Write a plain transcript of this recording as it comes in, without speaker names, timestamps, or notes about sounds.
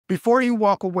Before you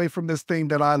walk away from this thing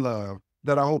that I love,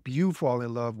 that I hope you fall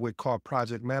in love with called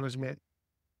project management,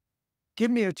 give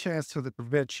me a chance to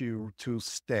prevent you to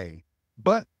stay.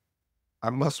 But I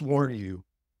must warn you,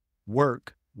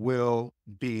 work will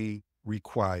be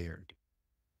required.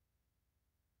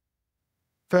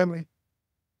 Family,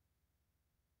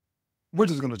 we're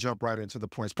just going to jump right into the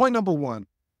points. Point number one,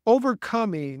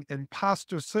 overcoming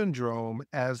imposter syndrome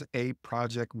as a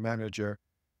project manager.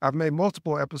 I've made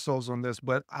multiple episodes on this,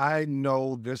 but I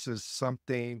know this is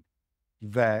something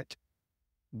that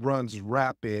runs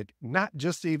rapid, not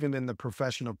just even in the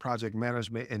profession of project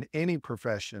management, in any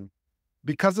profession,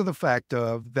 because of the fact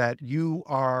of that you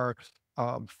are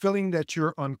feeling that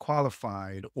you're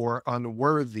unqualified or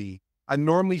unworthy. I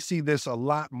normally see this a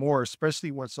lot more,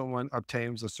 especially when someone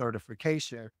obtains a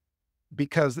certification,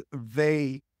 because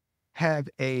they have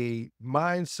a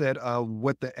mindset of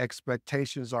what the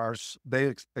expectations are.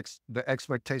 The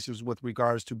expectations with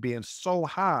regards to being so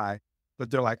high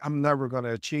that they're like, I'm never going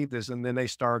to achieve this. And then they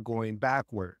start going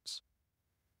backwards.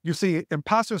 You see,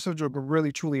 imposter syndrome can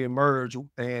really truly emerge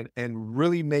and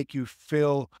really make you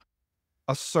feel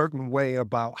a certain way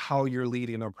about how you're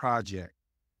leading a project.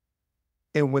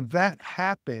 And when that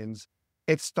happens,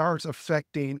 it starts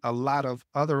affecting a lot of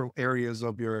other areas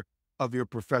of your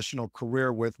professional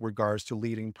career with regards to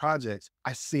leading projects.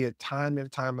 I see it time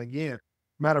and time again.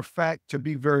 Matter of fact, to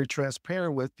be very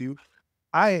transparent with you,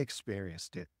 I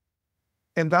experienced it.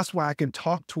 And that's why I can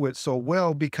talk to it so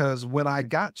well, because when I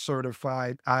got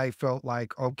certified, I felt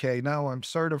like, okay, now I'm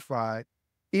certified.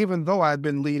 Even though I'd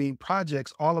been leading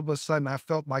projects, all of a sudden I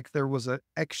felt like there was an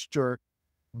extra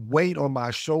weight on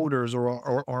my shoulders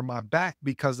or my back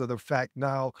because of the fact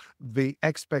now the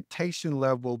expectation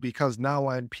level, because now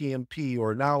I'm PMP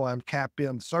or now I'm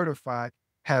CAPM certified,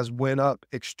 has went up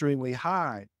extremely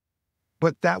high.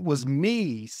 But that was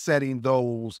me setting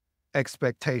those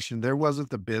expectations. There wasn't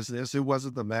the business, it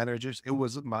wasn't the managers, it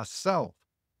was myself.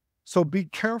 So be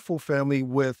careful, family,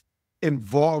 with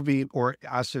involving, or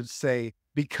I should say,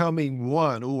 becoming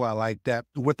one. Ooh, I like that,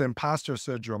 with imposter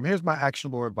syndrome. Here's my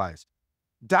actionable advice.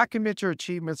 Document your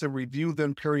achievements and review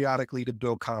them periodically to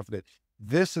build confidence.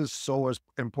 This is so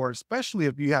important, especially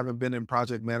if you haven't been in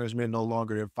project management no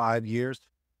longer than 5 years.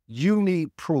 You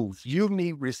need proof, you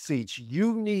need receipts,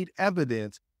 you need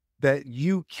evidence that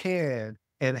you can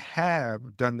and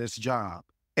have done this job.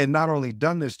 And not only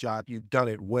done this job, you've done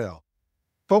it well.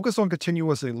 Focus on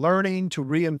continuously learning to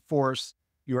reinforce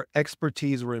your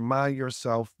expertise, remind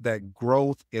yourself that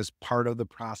growth is part of the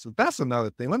process. That's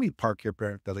another thing. Let me park here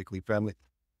parenthetically, family.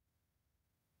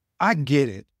 I get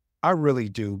it. I really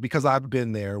do, because I've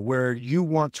been there where you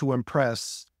want to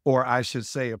impress, or I should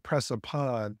say, impress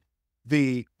upon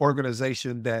the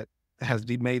organization that has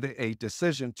made a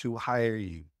decision to hire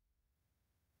you.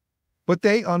 But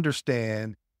they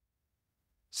understand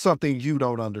something you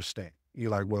don't understand.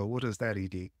 You're like, well, what is that,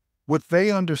 ED? What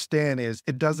they understand is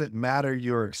it doesn't matter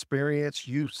your experience,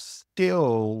 you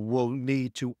still will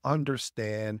need to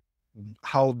understand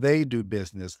how they do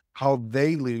business, how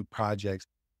they lead projects.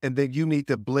 And then you need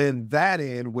to blend that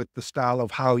in with the style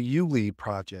of how you lead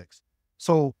projects.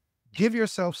 So give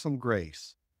yourself some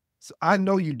grace. So I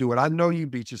know you do it. I know you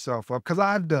beat yourself up because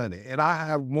I've done it. And I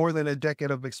have more than a decade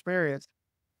of experience.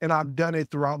 And I've done it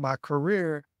throughout my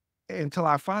career until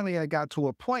I finally had got to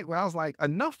a point where I was like,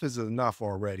 enough is enough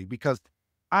already, because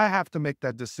I have to make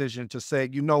that decision to say,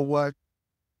 you know what?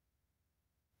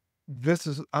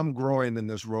 I'm growing in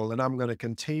this role and I'm going to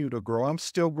continue to grow. I'm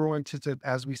still growing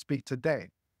as we speak today.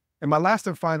 And my last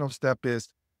and final step is,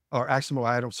 or actionable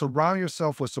item, surround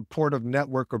yourself with supportive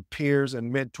network of peers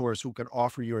and mentors who can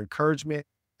offer you encouragement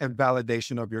and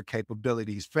validation of your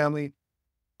capabilities. Family,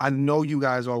 I know you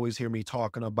guys always hear me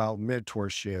talking about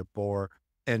mentorship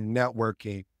and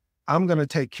networking. I'm going to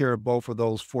take care of both of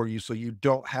those for you so you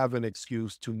don't have an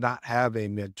excuse to not have a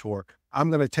mentor.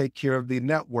 I'm going to take care of the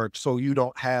network so you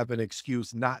don't have an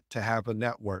excuse not to have a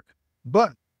network.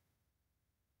 But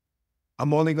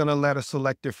I'm only going to let a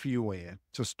selective few in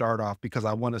to start off because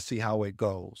I want to see how it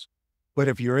goes. But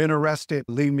if you're interested,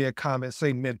 leave me a comment,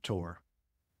 say mentor.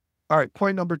 All right,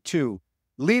 point number two,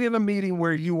 leading a meeting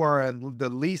where you are the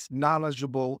least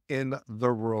knowledgeable in the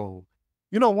room.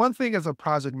 You know, one thing as a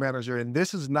project manager, and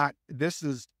this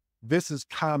is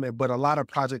common, but a lot of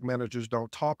project managers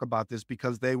don't talk about this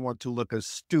because they want to look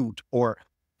astute or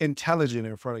intelligent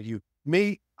in front of you.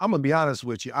 Me, I'm gonna be honest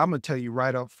with you. I'm gonna tell you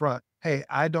right up front, hey,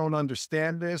 I don't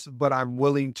understand this, but I'm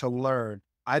willing to learn.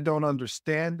 I don't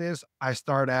understand this. I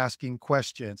start asking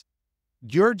questions.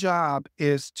 Your job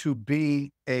is to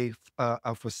be a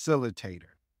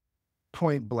facilitator,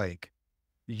 point blank.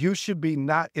 You should be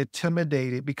not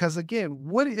intimidated, because again,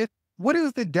 What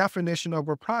is the definition of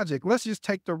a project? Let's just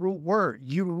take the root word,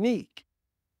 unique,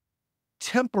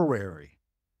 temporary.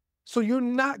 So you're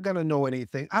not going to know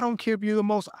anything. I don't care if you're the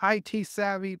most IT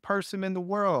savvy person in the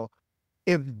world.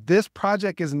 If this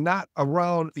project is not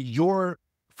around your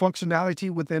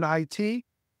functionality within IT,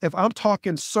 if I'm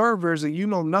talking servers and you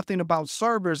know nothing about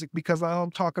servers because I'm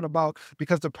talking about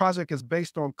because the project is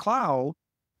based on cloud,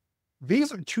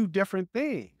 these are two different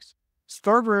things.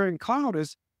 Server and cloud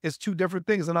is two different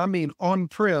things. And I mean on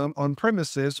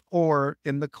premises or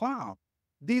in the cloud.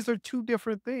 These are two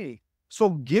different things.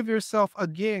 So give yourself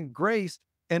again grace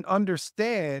and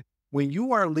understand when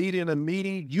you are leading a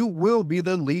meeting, you will be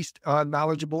the least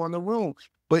knowledgeable in the room.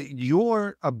 But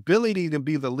your ability to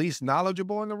be the least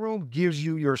knowledgeable in the room gives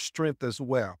you your strength as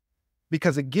well.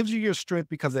 Because it gives you your strength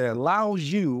because it allows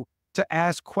you to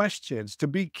ask questions, to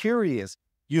be curious.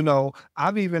 You know,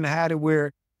 I've even had it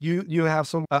where you have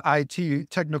some IT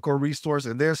technical resource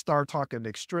and they'll start talking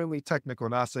extremely technical.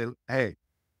 And I say, hey,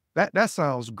 that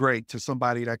sounds great to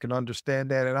somebody that can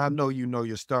understand that. And I know you know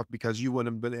your stuff because you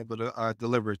wouldn't have been able to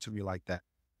deliver it to me like that.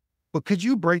 But could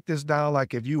you break this down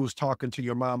like if you was talking to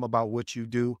your mom about what you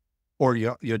do, or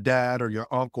your dad or your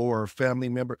uncle or a family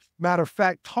member? Matter of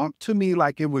fact, talk to me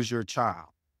like it was your child.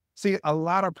 See, a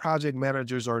lot of project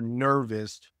managers are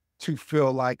nervous to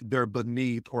feel like they're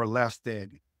beneath or less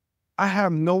than. I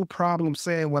have no problem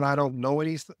saying when I don't know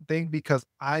anything because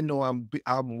I know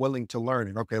I'm willing to learn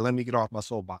it. Okay, let me get off my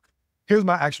soapbox. Here's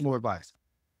my actionable advice.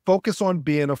 Focus on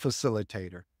being a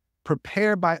facilitator.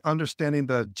 Prepare by understanding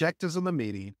the objectives of the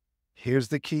meeting. Here's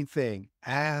the key thing.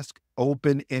 Ask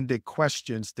open-ended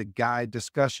questions to guide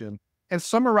discussion and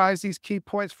summarize these key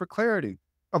points for clarity.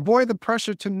 Avoid the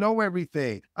pressure to know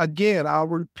everything. Again, I'll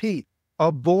repeat,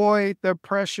 avoid the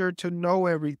pressure to know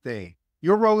everything.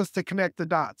 Your role is to connect the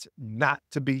dots, not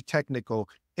to be technical.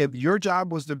 If your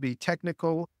job was to be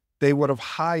technical, they would have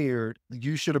hired,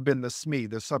 you should have been the SME,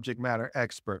 the subject matter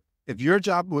expert. If your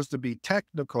job was to be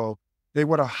technical, they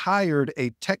would have hired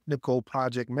a technical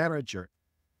project manager.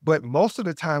 But most of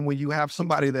the time when you have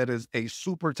somebody that is a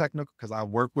super technical, because I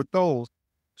work with those,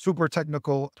 super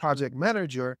technical project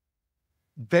manager,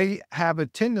 they have a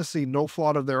tendency, no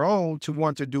fault of their own, to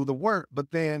want to do the work,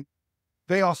 but then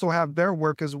they also have their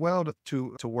work as well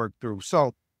to work through.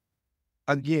 So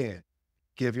again,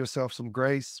 give yourself some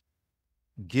grace,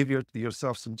 give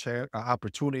yourself some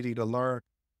opportunity to learn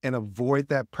and avoid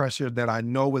that pressure that I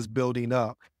know is building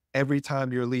up every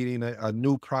time you're leading a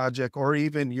new project or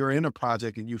even you're in a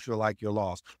project and you feel like you're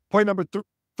lost. Point number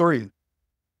three,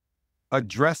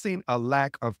 addressing a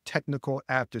lack of technical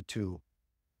aptitude.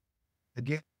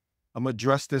 Again, I'm gonna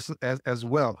address this as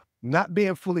well. Not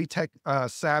being fully tech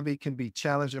savvy can be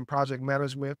challenging in project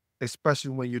management, especially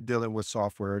when you're dealing with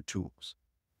software or tools.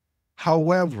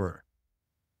 However,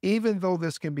 even though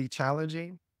this can be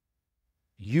challenging,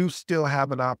 you still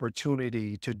have an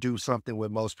opportunity to do something what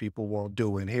most people won't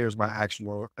do. And here's my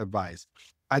actionable advice.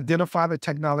 Identify the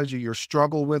technology you're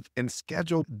struggle with and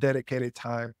schedule dedicated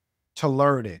time to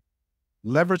learn it.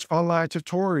 Leverage online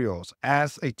tutorials,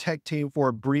 ask a tech team for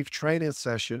a brief training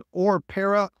session, or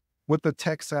pair up with a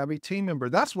tech savvy team member.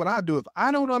 That's what I do. If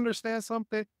I don't understand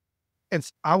something,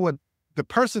 the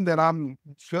person that I'm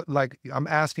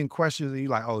asking questions and you're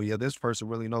like, oh yeah, this person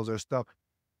really knows their stuff.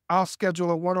 I'll schedule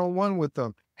a one-on-one with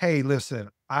them. Hey,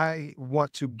 listen, I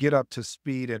want to get up to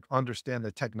speed and understand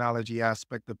the technology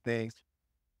aspect of things.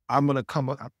 I'm going to come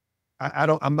up.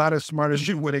 I'm not as smart as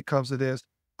you when it comes to this.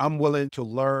 I'm willing to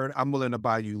learn. I'm willing to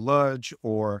buy you lunch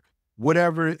or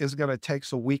whatever it's going to take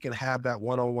so we can have that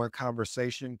one-on-one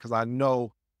conversation. Cause I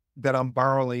know that I'm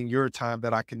borrowing your time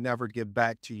that I can never get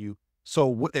back to you.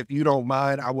 So if you don't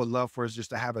mind, I would love for us just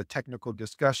to have a technical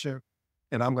discussion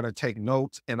and I'm going to take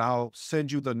notes and I'll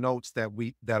send you the notes that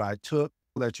I took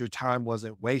so that your time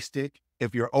wasn't wasted.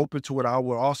 If you're open to it, I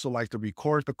would also like to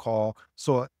record the call.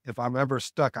 So if I'm ever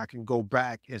stuck, I can go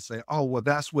back and say, oh, well,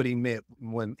 that's what he meant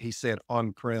when he said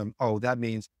on-prem. Oh, that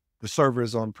means the server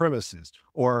is on premises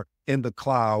or in the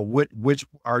cloud. Which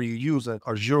are you using,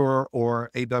 Azure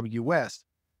or AWS?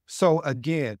 So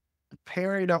again,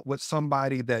 pairing up with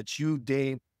somebody that you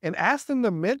deem and ask them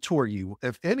to mentor you.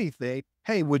 If anything,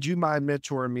 hey, would you mind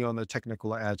mentoring me on the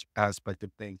technical aspect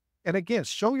of things? And again,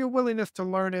 show your willingness to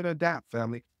learn and adapt,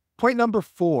 family. Point number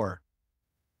 4,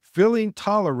 feeling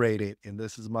tolerated, and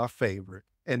this is my favorite,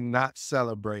 and not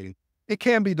celebrating. It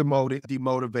can be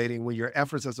demotivating when your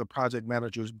efforts as a project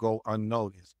manager go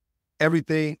unnoticed.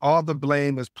 Everything, all the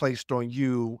blame is placed on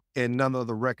you and none of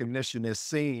the recognition is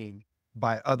seen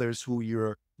by others who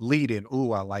you're leading.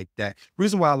 Ooh, I like that.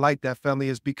 Reason why I like that, family,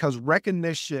 is because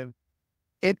recognition,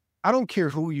 I don't care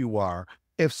who you are.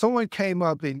 If someone came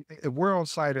up and if we're on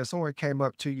site and someone came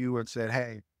up to you and said,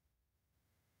 hey,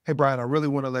 Brian, I really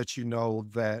want to let you know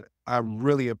that I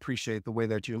really appreciate the way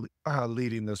that you're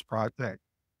leading this project.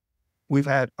 We've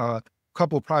had a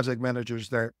couple project managers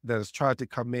that has tried to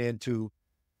come in to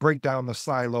break down the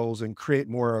silos and create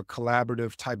more a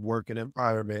collaborative type working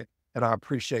environment. And I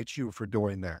appreciate you for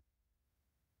doing that.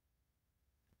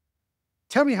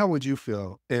 Tell me, how would you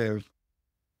feel if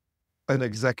an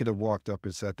executive walked up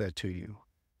and said that to you,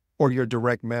 or your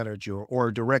direct manager, or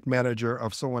a direct manager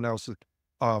of someone else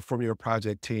from your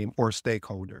project team or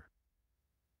stakeholder?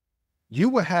 You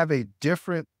would have a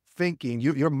different thinking.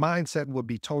 Your mindset would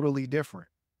be totally different.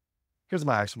 Here's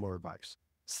my actionable advice.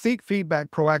 Seek feedback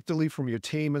proactively from your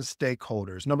team and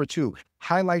stakeholders. Number two,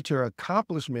 highlight your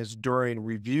accomplishments during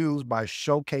reviews by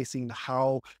showcasing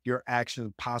how your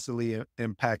actions positively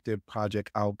impacted project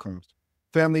outcomes.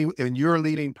 Family, when you're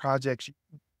leading projects,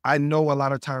 I know a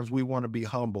lot of times we want to be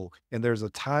humble, and there's a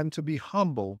time to be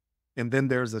humble. And then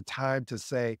there's a time to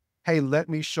say, hey, let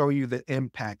me show you the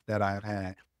impact that I've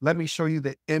had. Let me show you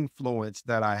the influence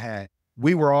that I had.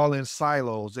 We were all in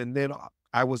silos. And then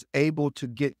I was able to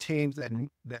get teams that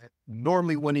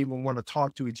normally wouldn't even want to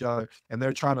talk to each other, and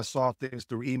they're trying to solve things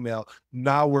through email.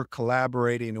 Now we're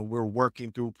collaborating and we're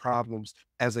working through problems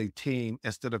as a team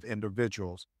instead of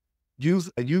individuals.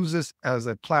 Use this as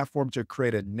a platform to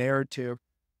create a narrative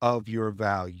of your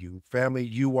value. Family,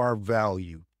 you are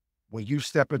value. When you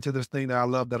step into this thing that I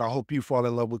love, that I hope you fall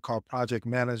in love with, called project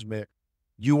management,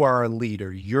 you are a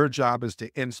leader. Your job is to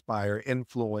inspire,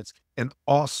 influence, and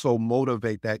also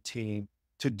motivate that team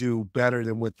to do better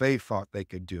than what they thought they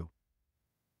could do.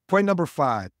 Point number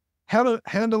five,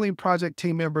 handling project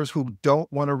team members who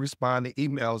don't want to respond to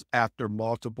emails after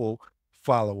multiple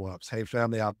follow-ups. Hey,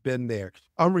 family, I've been there.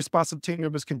 Unresponsive team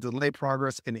members can delay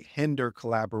progress and hinder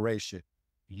collaboration.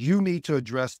 You need to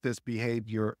address this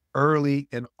behavior early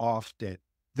and often.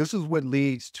 This is what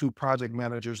leads to project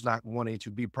managers not wanting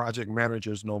to be project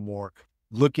managers no more,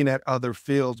 looking at other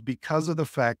fields, because of the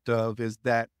fact of is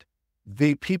that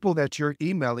the people that you're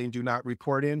emailing do not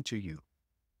report into you.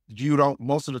 You don't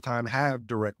most of the time have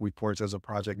direct reports as a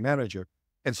project manager.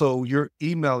 And so you're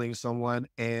emailing someone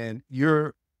and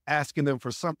you're asking them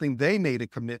for something they made a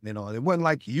commitment on. It wasn't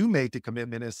like you made the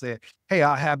commitment and said, hey,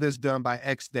 I'll have this done by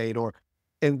X date.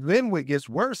 And then what gets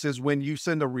worse is when you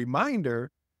send a reminder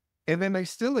and then they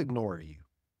still ignore you.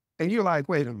 And you're like,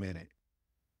 wait a minute,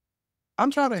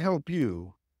 I'm trying to help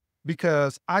you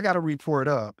because I got to report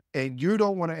up and you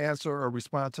don't want to answer or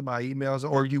respond to my emails,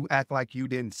 or you act like you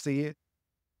didn't see it.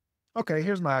 Okay,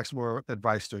 here's my actual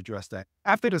advice to address that.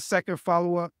 After the second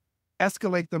follow-up,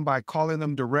 escalate them by calling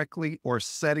them directly or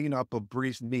setting up a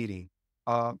brief meeting.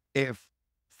 If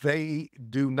if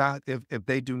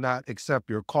they do not accept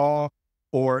your call,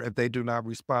 or if they do not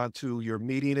respond to your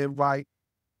meeting invite,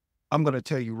 I'm going to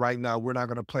tell you right now, we're not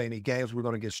going to play any games. We're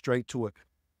going to get straight to it.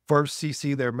 First,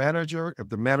 CC their manager. If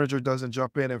the manager doesn't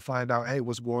jump in and find out, hey,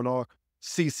 what's going on,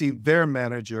 CC their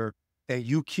manager, and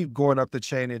you keep going up the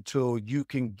chain until you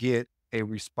can get a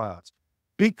response.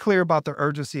 Be clear about the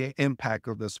urgency and impact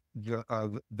of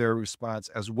their response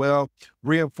as well.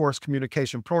 Reinforce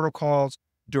communication protocols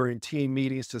during team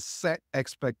meetings to set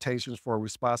expectations for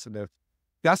responsiveness.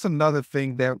 That's another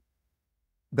thing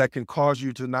that can cause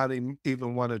you to not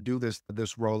even want to do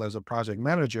this role as a project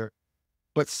manager.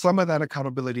 But some of that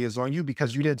accountability is on you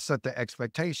because you didn't set the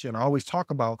expectation. I always talk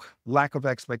about lack of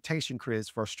expectation creates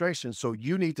frustration. So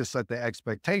you need to set the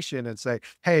expectation and say,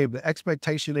 hey, the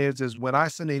expectation is when I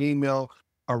send an email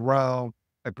around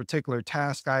a particular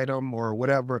task item or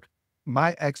whatever,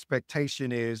 my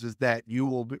expectation is that you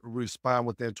will respond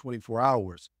within 24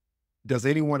 hours. Does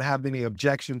anyone have any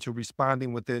objection to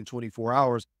responding within 24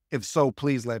 hours? If so,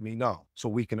 please let me know so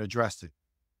we can address it.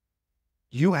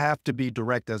 You have to be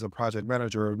direct as a project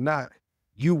manager, or not,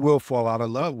 you will fall out of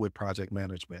love with project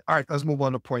management. All right, let's move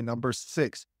on to point number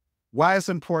six. Why it's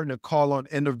important to call on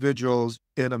individuals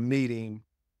in a meeting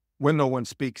when no one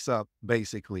speaks up,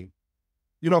 basically.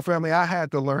 Family, I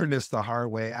had to learn this the hard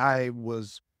way. A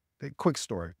quick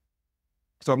story.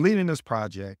 So I'm leading this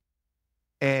project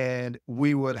and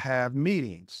we would have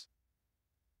meetings,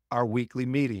 our weekly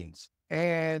meetings,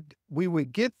 and we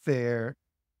would get there.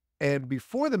 And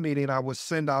before the meeting, I would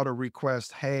send out a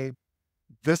request. Hey,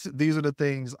 these are the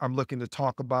things I'm looking to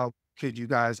talk about. Could you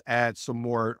guys add some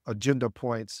more agenda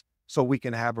points so we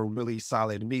can have a really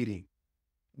solid meeting?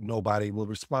 Nobody will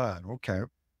respond. Okay.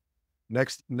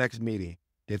 Next meeting,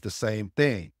 did the same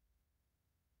thing.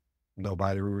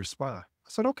 Nobody will respond. I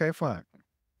said, okay, fine.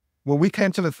 When we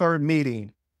came to the third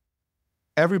meeting,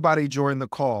 everybody joined the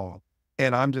call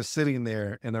and I'm just sitting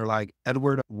there and they're like,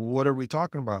 Edward, what are we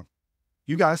talking about?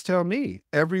 You guys tell me.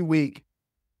 Every week,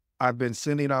 I've been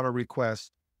sending out a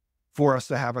request for us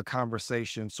to have a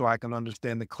conversation so I can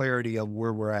understand the clarity of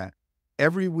where we're at.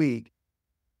 Every week,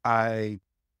 I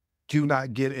do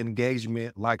not get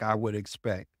engagement like I would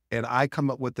expect. And I come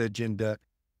up with the agenda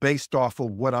based off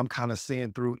of what I'm kind of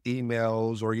seeing through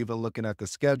emails or even looking at the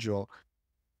schedule.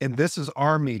 And this is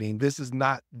our meeting. This is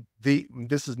not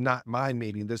my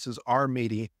meeting. This is our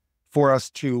meeting for us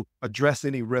to address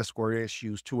any risk or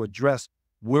issues, to address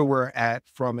where we're at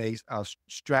from a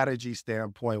strategy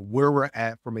standpoint, where we're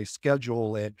at from a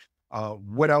schedule, and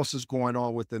what else is going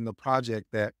on within the project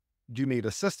that you need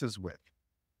assistance with.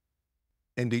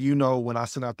 And do you know when I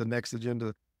sent out the next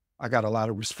agenda, I got a lot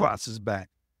of responses back.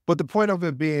 But the point of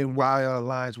it being why it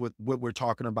aligns with what we're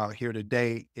talking about here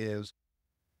today is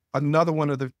another one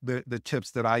of the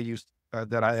tips that I use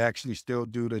that I actually still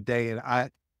do today.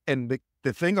 And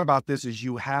the thing about this is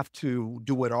you have to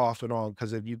do it off and on,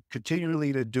 because if you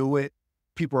continually to do it,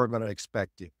 people are going to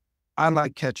expect it. I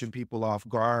like catching people off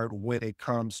guard when it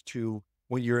comes to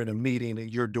when you're in a meeting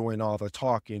and you're doing all the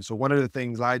talking. So one of the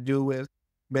things I do is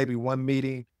maybe one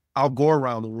meeting, I'll go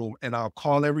around the room and I'll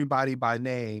call everybody by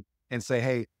name and say,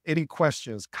 hey, any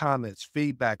questions, comments,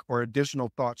 feedback, or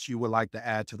additional thoughts you would like to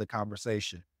add to the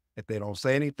conversation. If they don't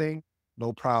say anything,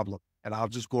 no problem. And I'll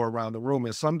just go around the room.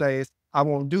 And some days I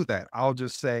won't do that. I'll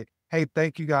just say, hey,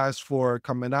 thank you guys for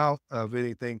coming out. If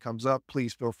anything comes up,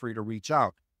 please feel free to reach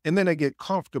out. And then they get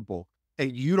comfortable.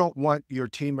 And you don't want your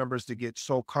team members to get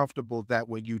so comfortable that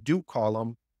when you do call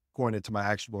them, going into my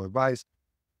actionable advice,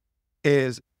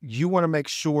 is you want to make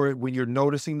sure when you're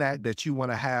noticing that you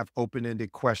want to have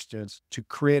open-ended questions to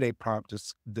create a prompt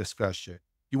discussion.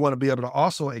 You want to be able to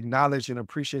also acknowledge and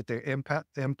appreciate their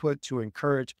input to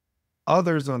encourage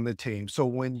others on the team. So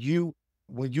when you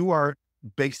are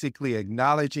basically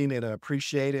acknowledging and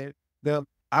appreciating them,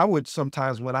 I would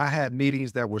sometimes, when I had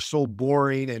meetings that were so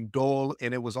boring and dull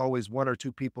and it was always one or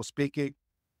two people speaking,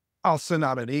 I'll send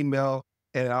out an email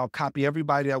and I'll copy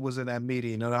everybody that was in that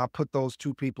meeting, and I'll put those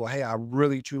two people, hey, I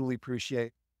really truly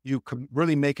appreciate you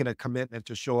really making a commitment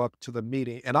to show up to the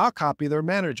meeting. And I'll copy their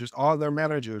managers, all their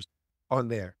managers on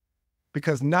there,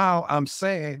 because now I'm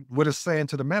saying what it's saying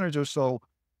to the manager. So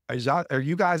are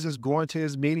you guys just going to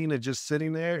his meeting and just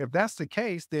sitting there? If that's the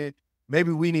case, then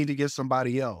maybe we need to get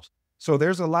somebody else. So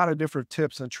there's a lot of different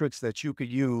tips and tricks that you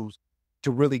could use to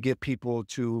really get people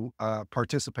to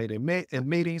participate in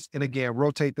meetings. And again,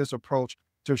 rotate this approach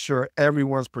to ensure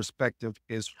everyone's perspective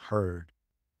is heard.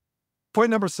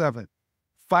 Point number 7,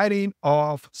 fighting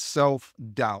off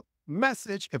self-doubt.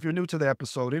 Message, if you're new to the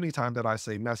episode, anytime that I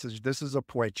say message, this is a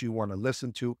point you want to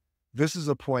listen to. This is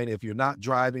a point, if you're not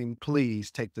driving, please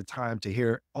take the time to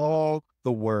hear all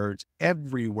the words,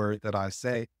 every word that I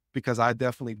say, because I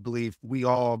definitely believe we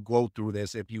all go through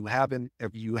this. If you haven't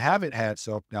had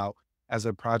self-doubt as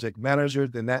a project manager,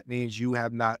 then that means you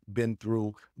have not been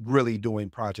through really doing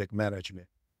project management.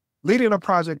 Leading a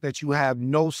project that you have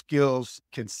no skills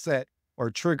can set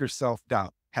or trigger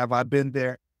self-doubt. Have I been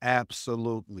there?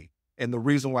 Absolutely. And the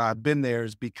reason why I've been there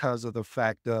is because of the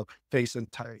fact of facing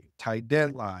tight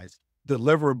deadlines,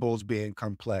 deliverables being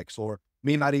complex, or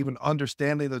me not even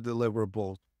understanding the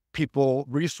deliverables, people,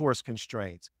 resource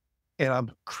constraints. And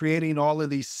I'm creating all of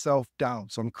these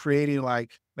self-doubts. I'm creating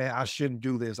like, man, I shouldn't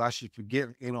do this. I should forget,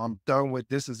 I'm done with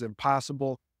this. Is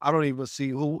impossible. I don't even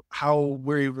see how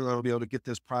we're even going to be able to get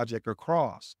this project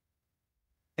across.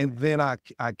 And then I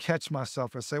catch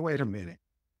myself and say, wait a minute,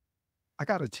 I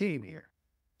got a team here.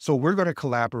 So we're going to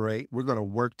collaborate. We're going to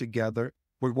work together.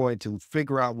 We're going to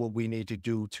figure out what we need to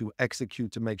do to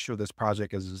execute to make sure this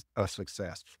project is a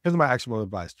success. Here's my actionable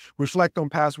advice. Reflect on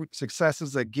past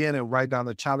successes again and write down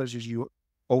the challenges you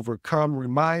overcome.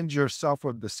 Remind yourself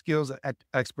of the skills and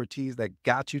expertise that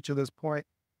got you to this point.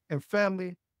 And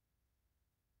family,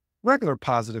 regular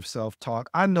positive self-talk.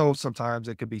 I know sometimes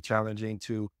it can be challenging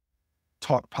to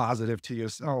talk positive to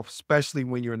yourself, especially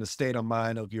when you're in the state of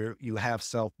mind of you have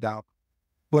self-doubt.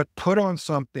 But put on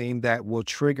something that will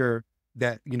trigger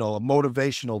that, a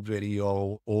motivational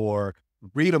video, or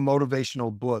read a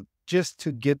motivational book just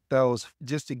to get that,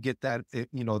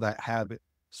 that habit.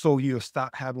 So you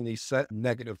stop having these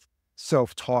negative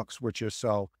self-talks with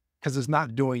yourself, because it's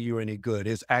not doing you any good.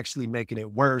 It's actually making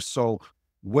it worse. So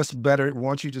what's better?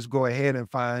 Why don't you just go ahead and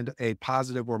find a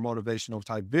positive or motivational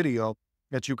type video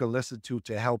that you can listen to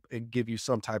help and give you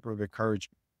some type of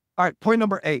encouragement. All right. Point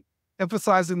number 8.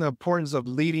 Emphasizing the importance of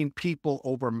leading people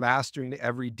over mastering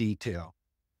every detail.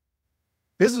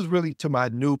 This is really to my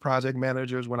new project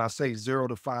managers. When I say 0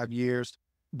 to 5 years,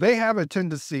 they have a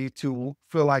tendency to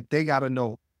feel like they got to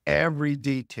know every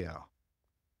detail.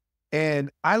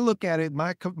 And I look at it,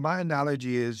 my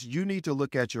analogy is you need to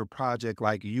look at your project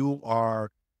like you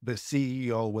are the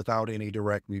CEO without any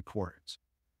direct reports.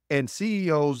 And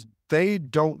CEOs, they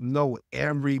don't know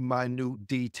every minute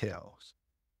details.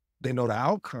 They know the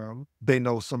outcome, they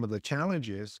know some of the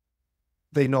challenges,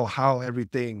 they know how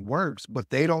everything works, but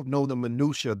they don't know the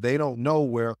minutia. They don't know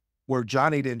where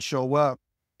Johnny didn't show up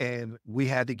and we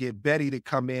had to get Betty to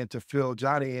come in to fill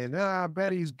Johnny in.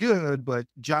 Betty's good, but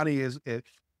Johnny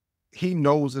he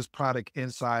knows his product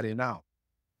inside and out.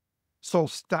 So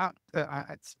stop,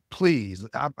 please,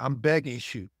 I'm begging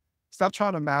you, stop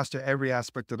trying to master every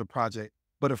aspect of the project,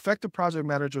 but effective project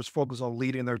managers focus on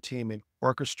leading their team and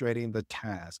orchestrating the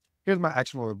task. Here's my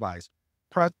actionable advice.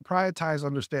 Prioritize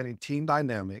understanding team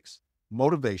dynamics,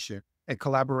 motivation, and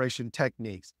collaboration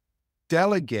techniques.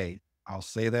 Delegate, I'll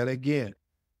say that again,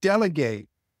 delegate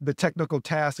the technical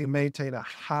tasks and maintain a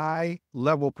high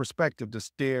level perspective to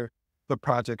steer the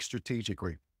project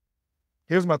strategically.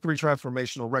 Here's my 3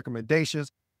 transformational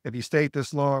recommendations. If you stayed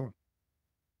this long,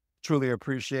 truly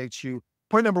appreciate you.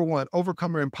 Point number 1,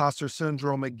 overcome your imposter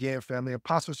syndrome. Again, family,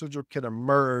 imposter syndrome can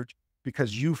emerge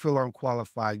because you feel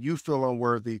unqualified, you feel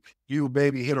unworthy, you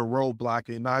maybe hit a roadblock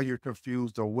and now you're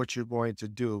confused on what you're going to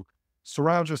do.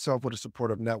 Surround yourself with a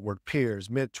supportive network, peers,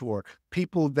 mentor,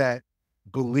 people that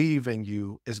believe in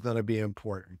you is going to be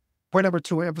important. Point number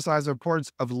 2, emphasize the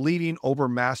importance of leading over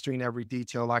mastering every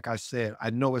detail. Like I said, I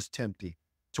know it's tempting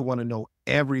to want to know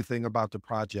everything about the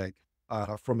project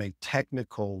from a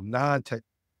technical, non-tech.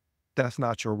 That's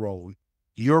not your role.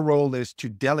 Your role is to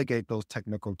delegate those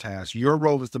technical tasks. Your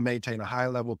role is to maintain a high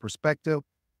level perspective,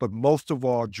 but most of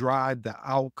all, drive the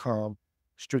outcome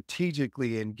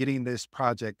strategically in getting this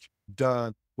project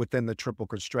done within the triple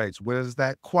constraints. What is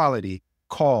that? Quality,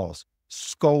 cost,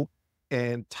 scope,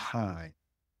 and time.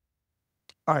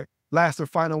 All right. Last and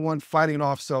final one, fighting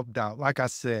off self-doubt. Like I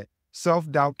said,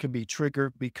 self-doubt can be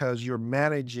triggered because you're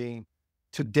managing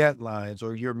to deadlines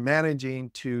or you're managing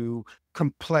to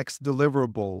complex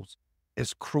deliverables.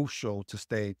 It's crucial to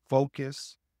stay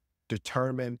focused,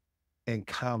 determined, and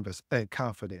confidence.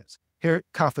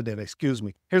 Confident, excuse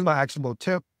me. Here's my actionable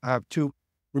tip. I have 2.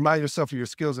 Remind yourself of your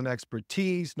skills and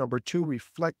expertise. Number 2,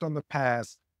 reflect on the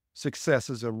past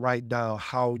successes and write down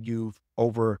how you've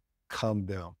overcome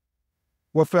them.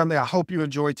 Well, family, I hope you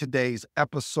enjoyed today's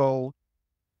episode.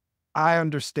 I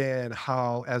understand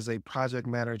how, as a project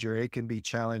manager, it can be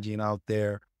challenging out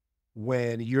there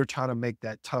when you're trying to make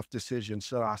that tough decision.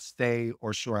 Should I stay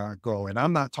or should I go? And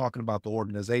I'm not talking about the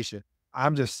organization.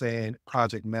 I'm just saying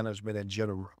project management in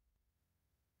general.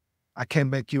 I can't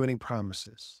make you any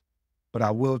promises, but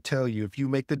I will tell you if you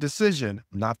make the decision,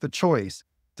 not the choice,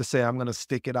 to say, I'm going to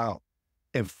stick it out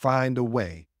and find a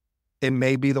way. It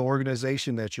may be the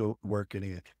organization that you're working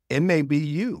in. It may be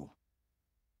you,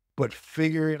 but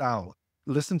figure it out.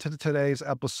 Listen to today's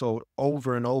episode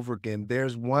over and over again.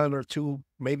 There's 1 or 2,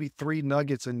 maybe 3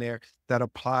 nuggets in there that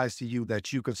applies to you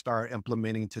that you can start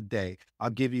implementing today. I'll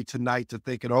give you tonight to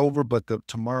think it over, but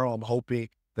tomorrow I'm hoping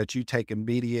that you take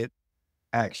immediate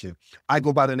action. I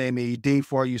go by the name of ED.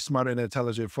 For you smart and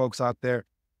intelligent folks out there,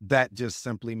 that just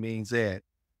simply means Ed.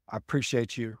 I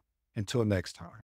appreciate you. Until next time.